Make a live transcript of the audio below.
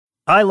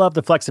I love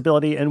the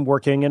flexibility in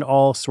working in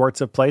all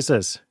sorts of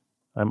places.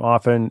 I'm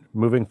often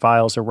moving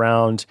files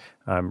around,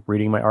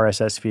 reading my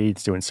RSS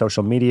feeds, doing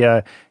social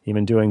media,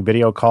 even doing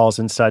video calls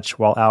and such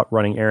while out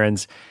running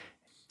errands.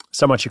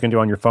 So much you can do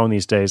on your phone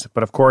these days.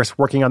 But of course,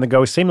 working on the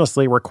go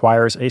seamlessly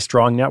requires a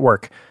strong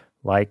network,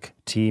 like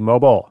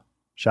T-Mobile.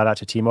 Shout out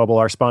to T-Mobile,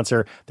 our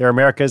sponsor. They're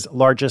America's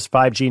largest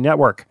 5G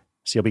network,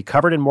 so you'll be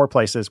covered in more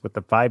places with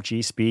the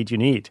 5G speed you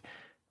need.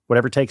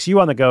 Whatever takes you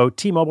on the go,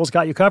 T-Mobile's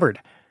got you covered.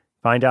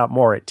 Find out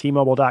more at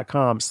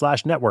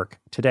T-Mobile.com/network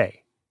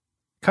today.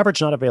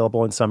 Coverage not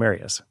available in some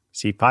areas.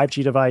 See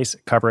 5G device,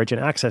 coverage, and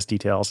access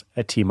details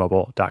at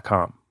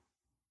T-Mobile.com.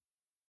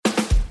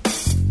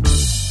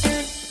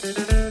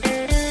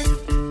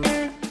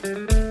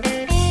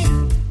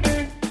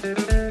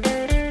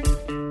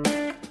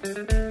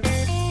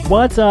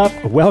 What's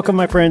up? Welcome,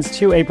 my friends,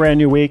 to a brand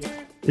new week.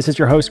 This is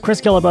your host,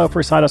 Chris Guillebeau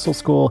for Side Hustle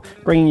School,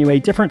 bringing you a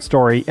different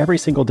story every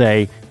single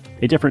day,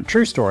 a different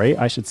true story,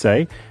 I should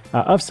say,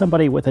 of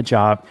somebody with a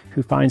job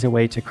who finds a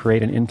way to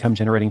create an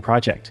income-generating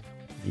project.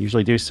 They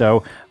usually do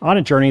so on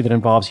a journey that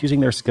involves using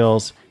their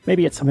skills.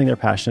 Maybe it's something they're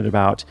passionate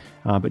about,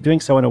 but doing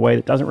so in a way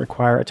that doesn't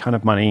require a ton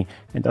of money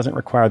and doesn't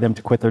require them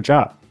to quit their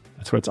job.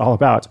 That's what it's all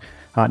about.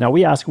 Now,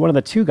 we asked one of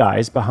the two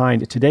guys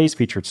behind today's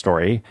featured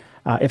story,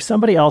 if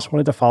somebody else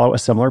wanted to follow a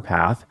similar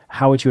path,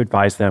 how would you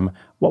advise them?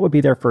 What would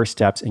be their first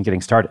steps in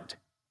getting started?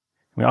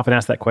 We often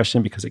ask that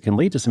question because it can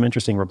lead to some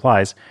interesting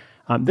replies.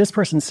 This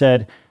person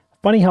said,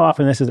 funny how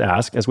often this is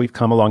asked as we've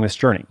come along this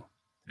journey.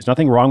 There's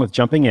nothing wrong with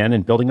jumping in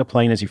and building a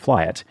plane as you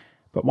fly it,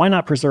 but why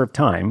not preserve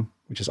time,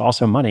 which is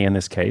also money in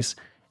this case,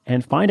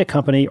 and find a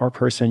company or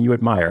person you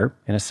admire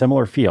in a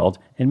similar field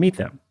and meet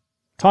them.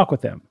 Talk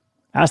with them.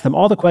 Ask them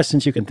all the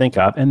questions you can think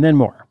of and then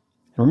more.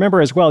 And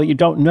remember as well that you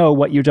don't know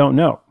what you don't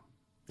know.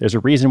 There's a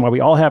reason why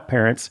we all have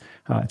parents.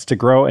 It's to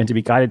grow and to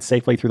be guided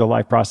safely through the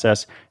life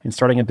process, and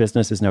starting a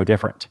business is no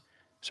different.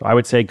 So I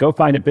would say go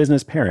find a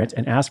business parent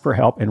and ask for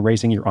help in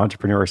raising your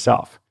entrepreneur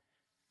self.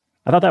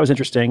 I thought that was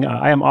interesting.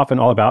 I am often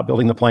all about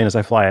building the plane as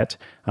I fly it,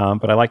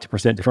 but I like to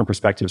present different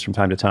perspectives from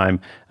time to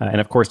time.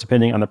 And of course,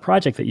 depending on the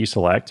project that you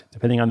select,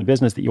 depending on the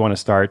business that you want to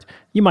start,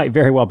 you might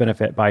very well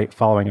benefit by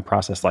following a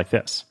process like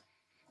this.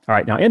 All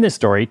right, now in this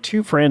story,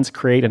 two friends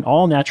create an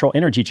all-natural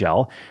energy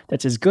gel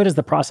that's as good as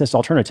the processed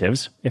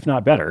alternatives, if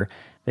not better.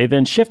 They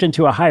then shift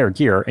into a higher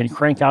gear and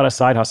crank out a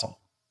side hustle.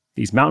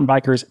 These mountain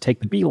bikers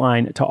take the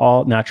beeline to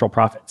all natural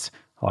profits.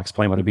 I'll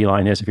explain what a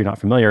beeline is if you're not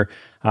familiar.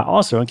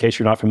 Also, in case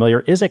you're not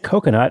familiar, is a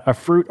coconut a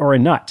fruit or a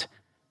nut?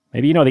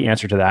 Maybe you know the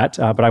answer to that,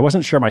 but I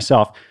wasn't sure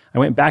myself. I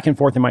went back and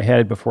forth in my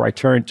head before I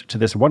turned to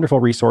this wonderful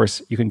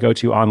resource you can go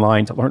to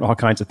online to learn all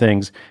kinds of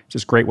things. It's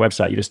just a great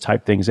website. You just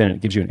type things in and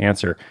it gives you an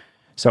answer.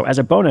 So as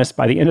a bonus,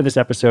 by the end of this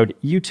episode,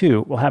 you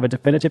too will have a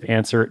definitive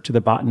answer to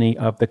the botany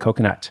of the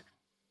coconut.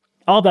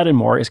 All that and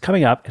more is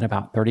coming up in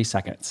about 30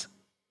 seconds.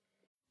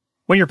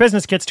 When your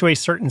business gets to a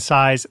certain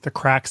size, the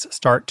cracks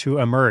start to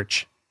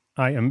emerge.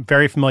 I am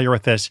very familiar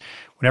with this.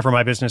 Whenever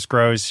my business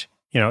grows,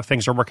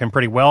 things are working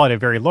pretty well at a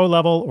very low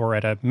level or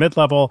at a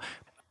mid-level.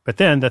 But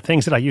then the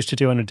things that I used to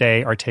do in a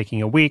day are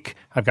taking a week.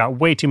 I've got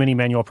way too many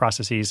manual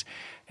processes.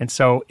 And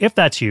so if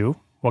that's you,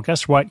 well,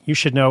 guess what? You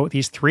should know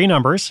these three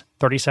numbers,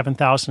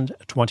 37,000,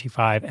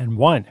 25, and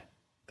 1.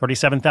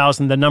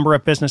 37,000, the number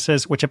of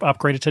businesses which have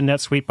upgraded to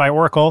NetSuite by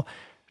Oracle.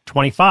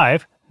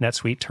 25,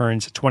 NetSuite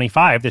turns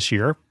 25 this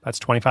year. That's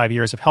 25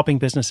 years of helping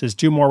businesses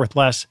do more with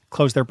less,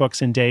 close their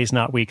books in days,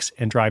 not weeks,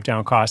 and drive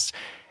down costs.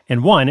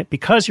 And 1,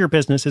 because your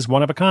business is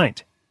one of a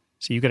kind.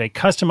 So you get a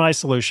customized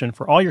solution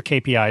for all your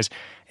KPIs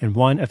in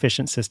one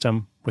efficient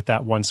system with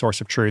that one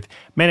source of truth.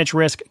 Manage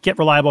risk, get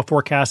reliable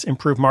forecasts,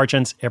 improve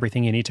margins,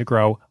 everything you need to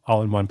grow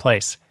all in one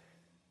place.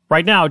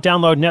 Right now,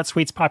 download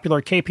NetSuite's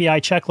popular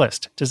KPI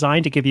checklist,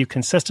 designed to give you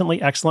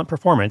consistently excellent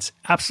performance,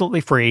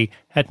 absolutely free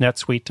at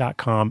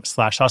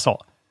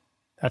netsuite.com/hustle.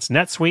 That's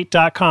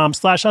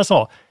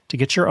netsuite.com/hustle to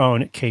get your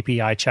own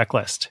KPI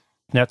checklist.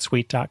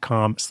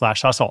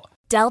 netsuite.com/hustle.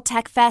 Dell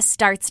Tech Fest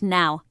starts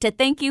now. To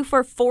thank you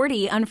for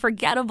 40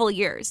 unforgettable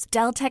years,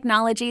 Dell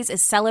Technologies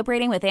is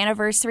celebrating with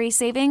anniversary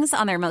savings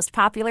on their most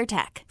popular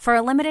tech. For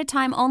a limited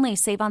time only,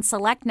 save on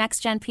select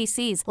next-gen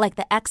PCs like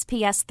the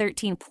XPS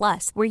 13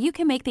 Plus, where you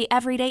can make the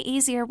everyday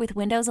easier with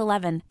Windows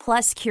 11.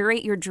 Plus,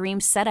 curate your dream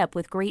setup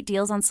with great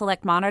deals on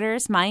select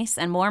monitors, mice,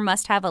 and more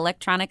must-have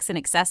electronics and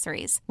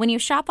accessories. When you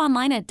shop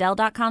online at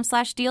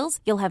Dell.com/deals,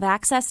 you'll have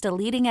access to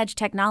leading-edge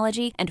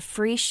technology and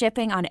free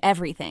shipping on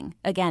everything.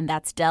 Again,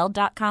 that's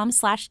Dell.com/deals.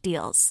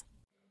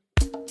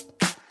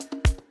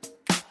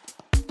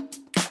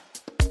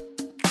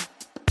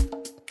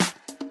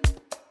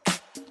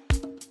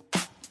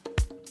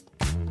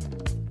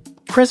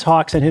 Chris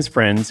Hawks and his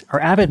friends are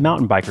avid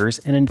mountain bikers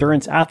and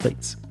endurance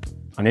athletes.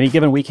 On any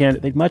given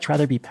weekend, they'd much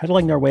rather be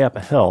pedaling their way up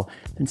a hill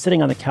than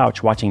sitting on the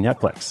couch watching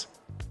Netflix.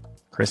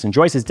 Chris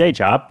enjoys his day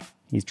job.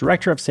 He's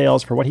director of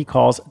sales for what he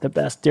calls the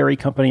best dairy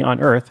company on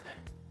earth,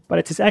 but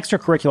it's his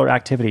extracurricular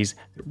activities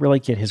that really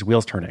get his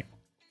wheels turning.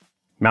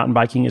 Mountain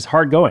biking is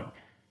hard going.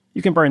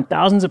 You can burn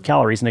thousands of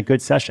calories in a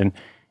good session,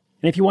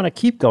 and if you want to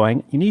keep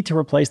going, you need to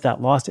replace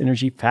that lost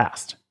energy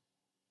fast.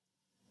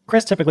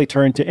 Chris typically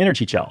turned to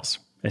energy gels,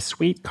 a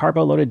sweet,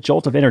 carbo-loaded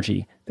jolt of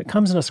energy that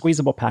comes in a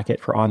squeezable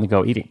packet for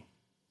on-the-go eating.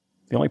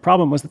 The only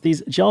problem was that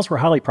these gels were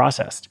highly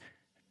processed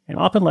and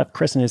often left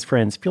Chris and his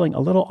friends feeling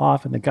a little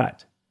off in the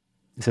gut.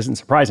 This isn't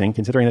surprising,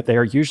 considering that they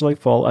are usually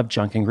full of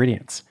junk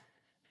ingredients.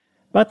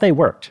 But they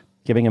worked,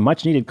 giving a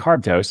much-needed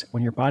carb dose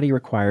when your body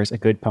requires a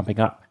good pumping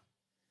up.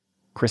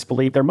 Chris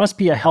believed there must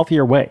be a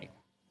healthier way.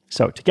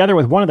 So, together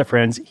with one of the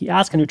friends, he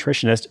asked a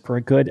nutritionist for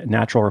a good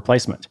natural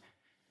replacement.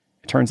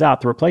 It turns out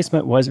the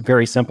replacement was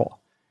very simple.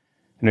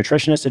 The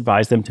nutritionist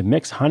advised them to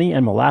mix honey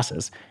and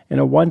molasses in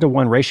a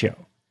 1-to-1 ratio.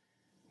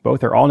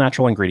 Both are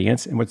all-natural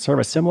ingredients and would serve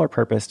a similar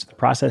purpose to the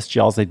processed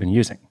gels they'd been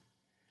using.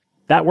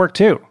 That worked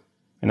too.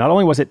 And not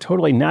only was it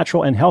totally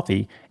natural and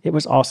healthy, it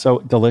was also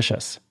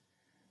delicious.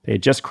 They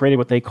had just created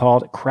what they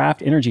called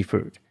craft energy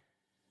food.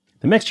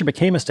 The mixture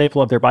became a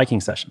staple of their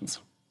biking sessions.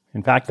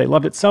 In fact, they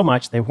loved it so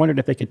much they wondered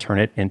if they could turn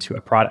it into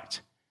a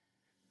product.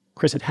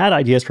 Chris had had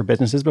ideas for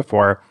businesses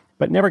before,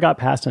 but never got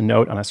past a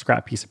note on a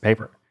scrap piece of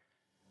paper.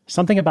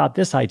 Something about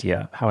this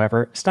idea,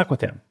 however, stuck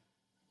with him.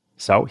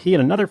 So he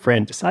and another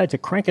friend decided to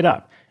crank it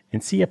up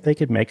and see if they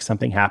could make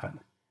something happen.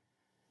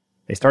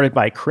 They started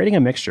by creating a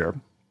mixture,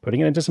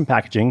 putting it into some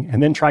packaging,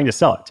 and then trying to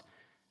sell it.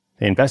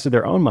 They invested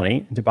their own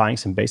money into buying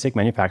some basic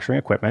manufacturing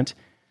equipment,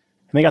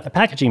 and they got the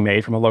packaging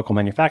made from a local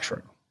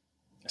manufacturer.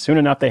 Soon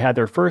enough, they had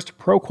their first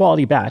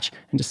pro-quality batch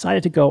and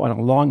decided to go on a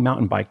long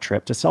mountain bike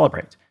trip to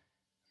celebrate.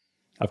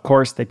 Of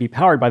course, they'd be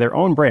powered by their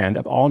own brand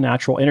of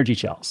all-natural energy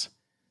gels.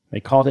 They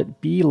called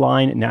it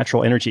B-Line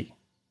Natural Energy.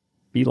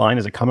 B-Line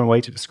is a common way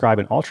to describe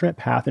an alternate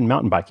path in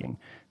mountain biking,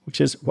 which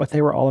is what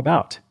they were all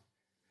about.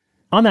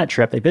 On that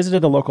trip, they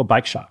visited the local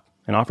bike shop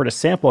and offered a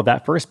sample of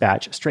that first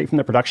batch straight from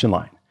the production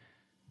line.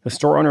 The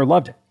store owner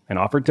loved it and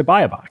offered to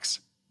buy a box.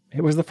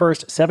 It was the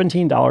first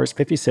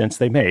 $17.50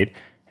 they made,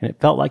 and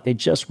it felt like they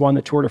just won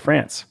the Tour de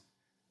France.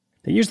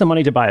 They used the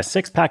money to buy a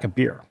 6-pack of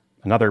beer,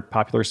 another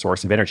popular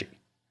source of energy.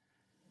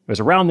 It was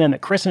around then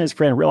that Chris and his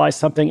friend realized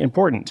something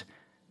important.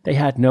 They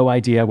had no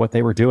idea what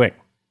they were doing.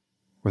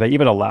 Were they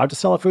even allowed to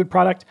sell a food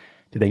product?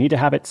 Did they need to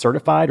have it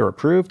certified or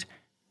approved?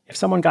 If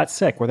someone got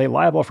sick, were they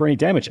liable for any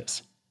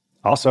damages?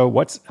 Also,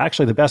 what's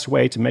actually the best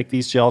way to make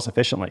these gels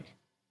efficiently?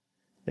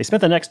 They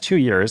spent the next 2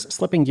 years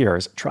slipping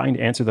gears trying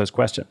to answer those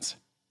questions.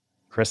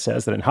 Chris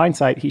says that in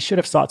hindsight, he should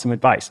have sought some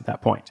advice at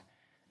that point.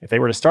 If they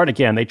were to start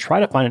again, they'd try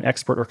to find an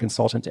expert or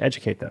consultant to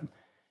educate them.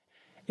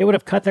 It would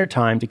have cut their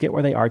time to get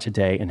where they are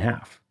today in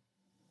half.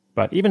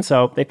 But even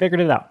so, they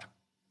figured it out.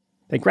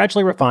 They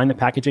gradually refined the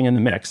packaging and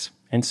the mix,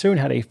 and soon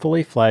had a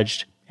fully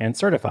fledged and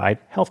certified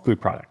health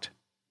food product.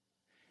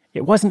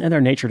 It wasn't in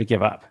their nature to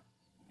give up.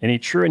 Any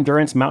true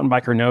endurance mountain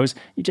biker knows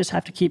you just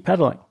have to keep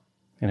pedaling,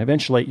 and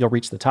eventually you'll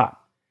reach the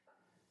top.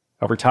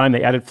 Over time,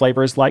 they added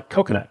flavors like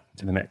coconut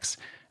to the mix,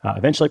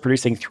 eventually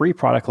producing 3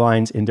 product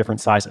lines in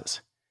different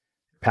sizes.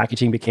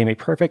 Packaging became a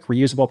perfect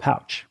reusable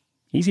pouch,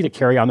 easy to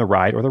carry on the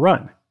ride or the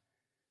run.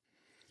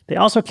 They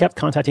also kept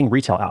contacting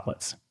retail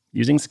outlets,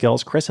 using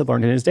skills Chris had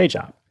learned in his day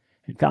job,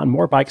 and found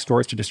more bike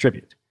stores to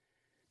distribute.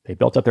 They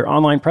built up their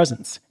online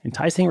presence,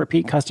 enticing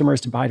repeat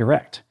customers to buy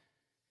direct.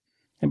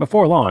 And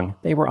before long,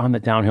 they were on the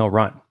downhill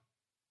run.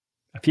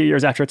 A few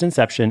years after its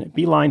inception,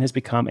 B-Line has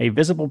become a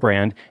visible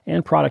brand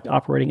and product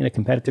operating in a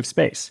competitive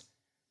space.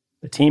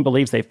 The team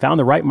believes they've found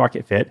the right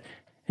market fit,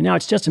 and now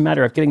it's just a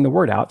matter of getting the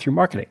word out through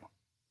marketing.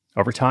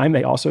 Over time,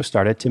 they also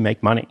started to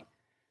make money.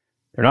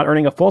 They're not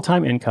earning a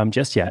full-time income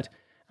just yet,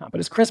 but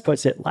as Chris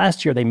puts it,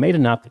 last year they made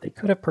enough that they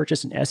could have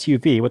purchased an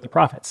SUV with the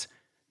profits.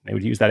 They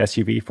would use that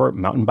SUV for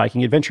mountain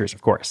biking adventures,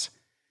 of course.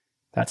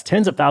 That's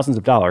tens of thousands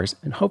of dollars,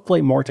 and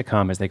hopefully more to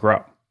come as they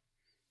grow.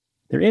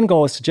 Their end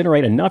goal is to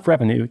generate enough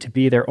revenue to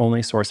be their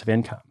only source of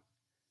income.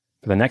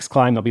 For the next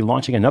climb, they'll be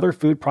launching another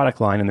food product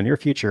line in the near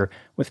future,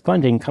 with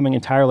funding coming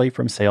entirely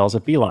from sales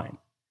of B-Line.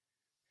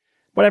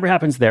 Whatever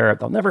happens there,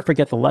 they'll never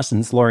forget the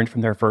lessons learned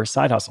from their first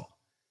side hustle.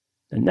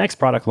 The next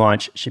product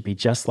launch should be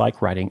just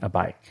like riding a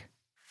bike.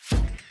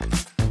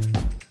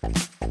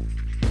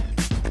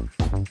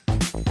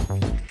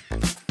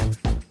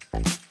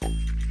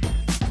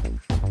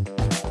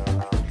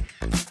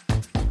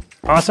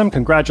 Awesome.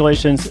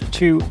 Congratulations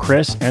to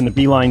Chris and the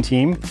B-Line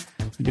team.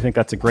 I do think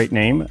that's a great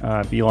name,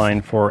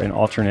 B-Line for an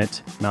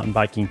alternate mountain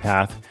biking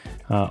path.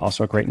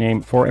 Also a great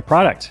name for a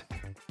product.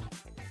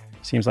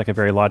 Seems like a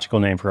very logical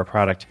name for a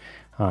product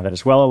that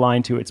is well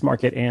aligned to its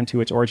market and to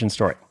its origin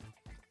story.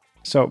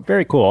 So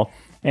very cool.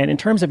 And in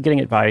terms of getting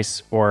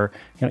advice or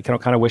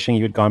kind of wishing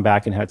you had gone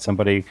back and had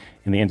somebody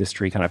in the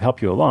industry kind of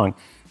help you along,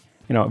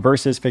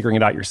 versus figuring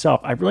it out yourself,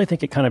 I really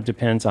think it kind of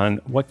depends on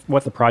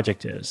what the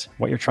project is,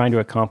 what you're trying to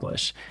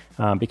accomplish.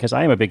 Because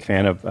I am a big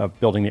fan of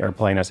building the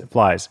airplane as it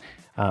flies.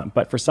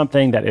 But for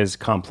something that is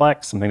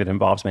complex, something that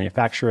involves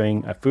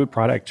manufacturing, a food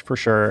product for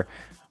sure,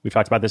 we've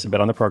talked about this a bit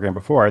on the program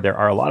before, there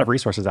are a lot of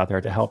resources out there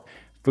to help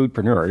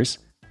foodpreneurs,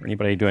 or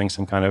anybody doing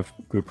some kind of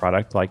food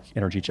product like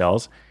energy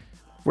gels.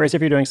 Whereas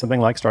if you're doing something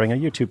like starting a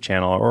YouTube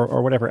channel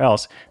or whatever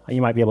else,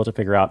 you might be able to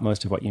figure out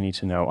most of what you need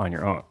to know on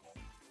your own.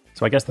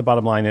 So I guess the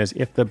bottom line is,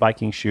 if the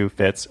biking shoe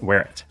fits,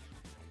 wear it.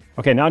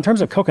 Okay, now in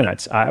terms of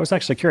coconuts, I was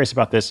actually curious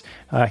about this.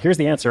 Here's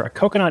the answer. A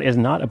coconut is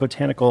not a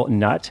botanical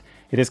nut.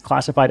 It is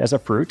classified as a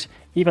fruit,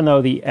 even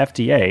though the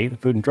FDA, the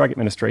Food and Drug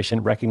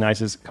Administration,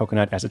 recognizes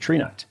coconut as a tree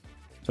nut.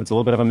 So it's a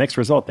little bit of a mixed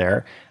result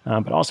there.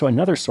 But also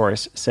another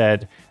source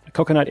said a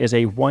coconut is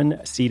a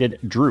one-seeded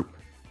drupe.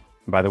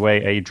 And by the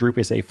way, a drupe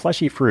is a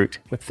fleshy fruit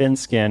with thin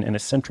skin and a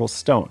central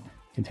stone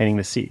containing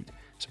the seed.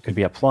 So it could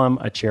be a plum,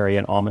 a cherry,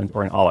 an almond,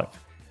 or an olive.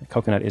 A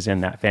coconut is in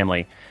that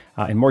family.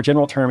 In more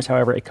general terms,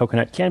 however, a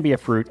coconut can be a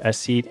fruit, a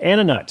seed, and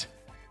a nut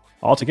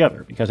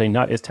altogether, because a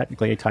nut is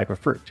technically a type of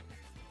fruit.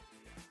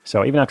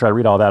 So even after I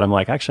read all that, I'm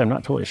like, actually, I'm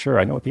not totally sure.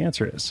 I know what the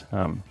answer is.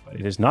 But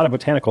it is not a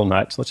botanical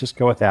nut, so let's just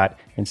go with that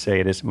and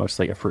say it is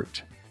mostly a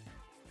fruit.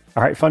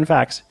 All right, fun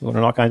facts. You'll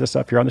learn all kinds of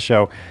stuff here on the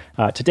show.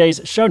 Today's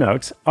show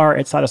notes are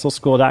at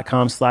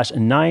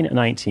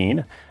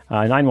sidehustleschool.com/919.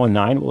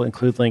 919 will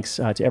include links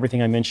to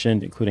everything I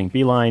mentioned, including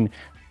Beeline,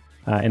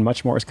 and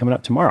much more is coming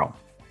up tomorrow.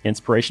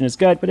 Inspiration is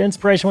good, but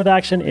inspiration with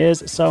action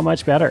is so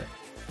much better.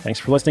 Thanks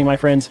for listening, my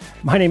friends.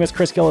 My name is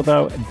Chris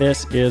Guillebeau.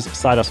 This is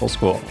Side Hustle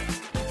School.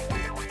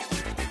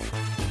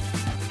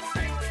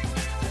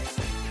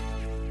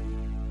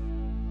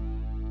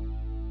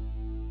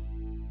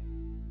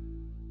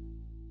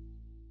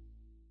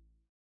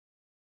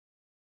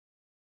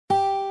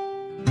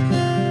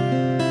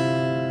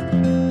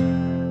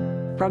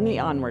 From the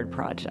Onward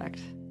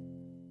Project.